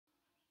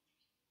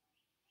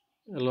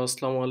Hello,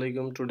 assalamu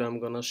alaikum. Today I'm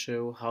gonna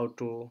show how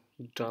to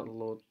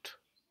download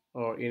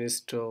or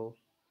install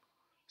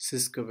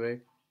Cisco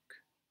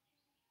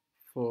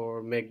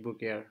for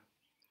MacBook Air.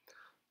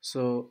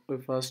 So we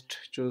first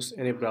choose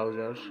any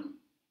browser,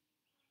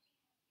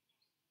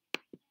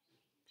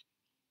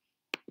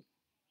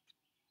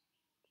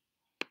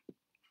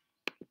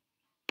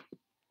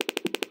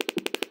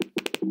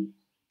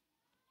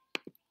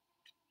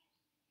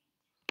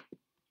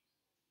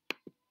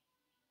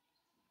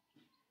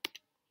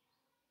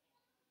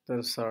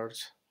 then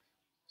search.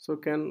 So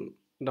can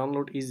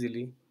download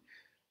easily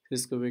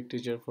Cisco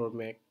Teacher for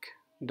Mac,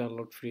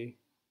 download free.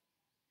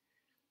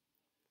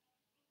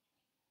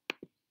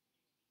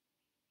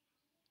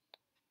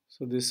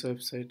 So this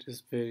website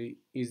is very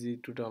easy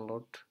to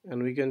download,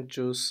 and we can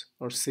choose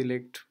or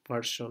select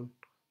version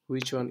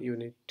which one you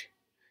need.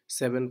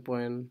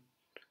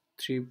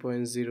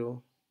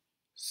 7.3.0,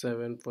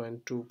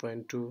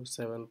 7.2.2,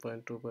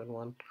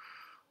 7.2.1,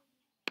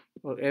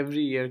 or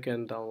every year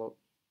can download,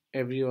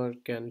 everyone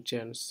can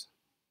change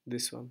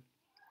this one.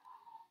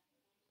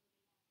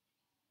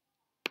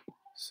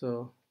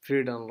 So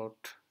free download,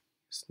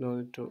 it's no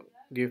need to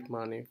give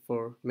money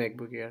for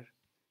MacBook Air.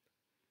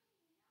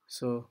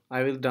 So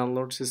I will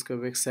download Cisco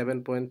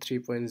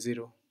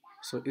 7.3.0.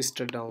 So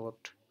start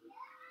download.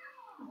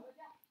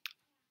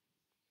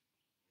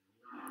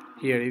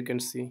 Here you can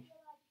see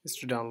it's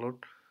to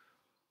download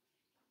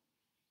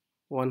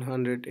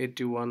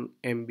 181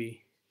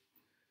 MB.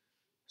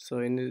 So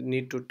I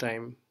need to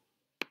time.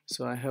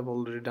 So I have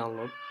already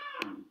download.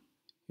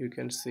 You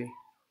can see.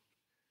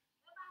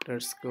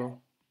 Let's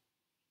go.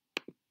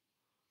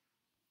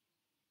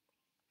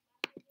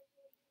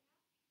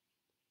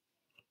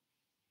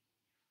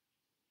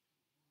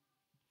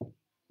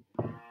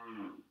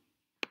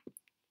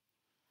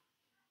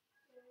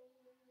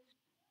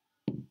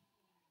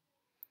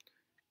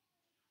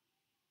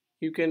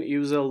 You can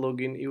use a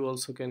login. You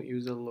also can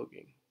use a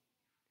login,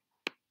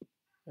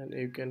 and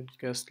you can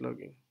guest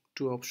login.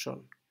 Two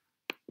option.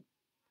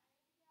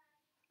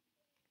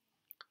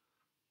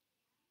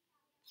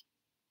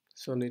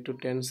 So need to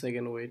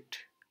 10-second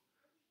wait.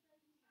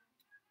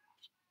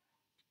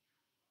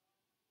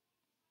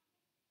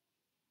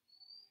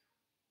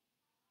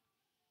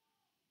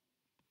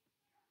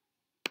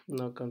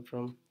 Now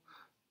confirm.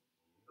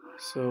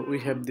 So we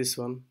have this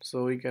one,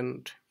 so we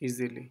can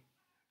easily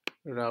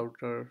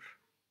router,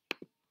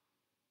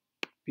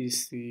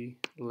 PC,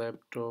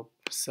 laptop,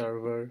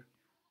 server,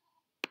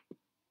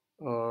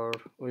 or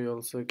we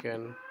also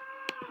can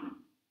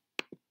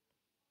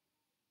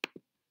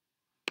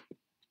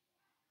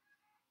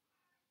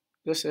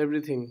just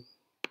everything.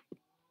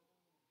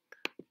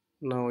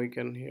 Now we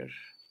can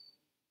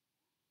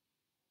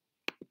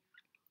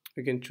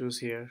choose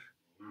here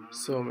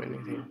so many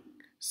things,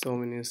 so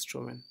many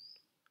instruments,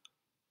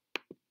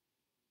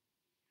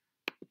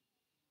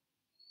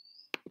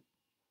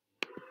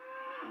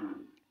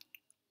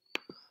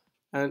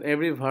 and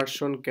every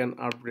version can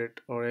update,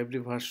 or every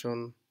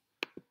version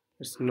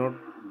it's not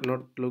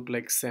look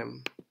like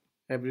same.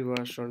 Every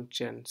version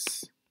change.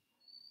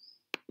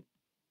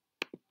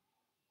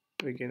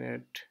 We can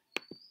add.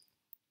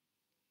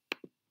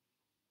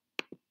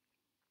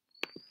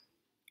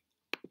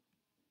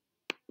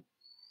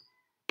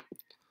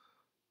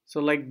 So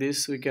like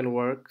this we can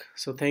work.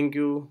 So thank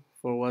you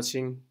for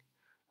watching,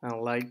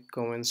 and like,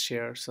 comment,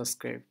 share,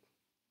 subscribe.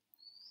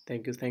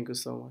 Thank you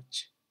so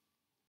much.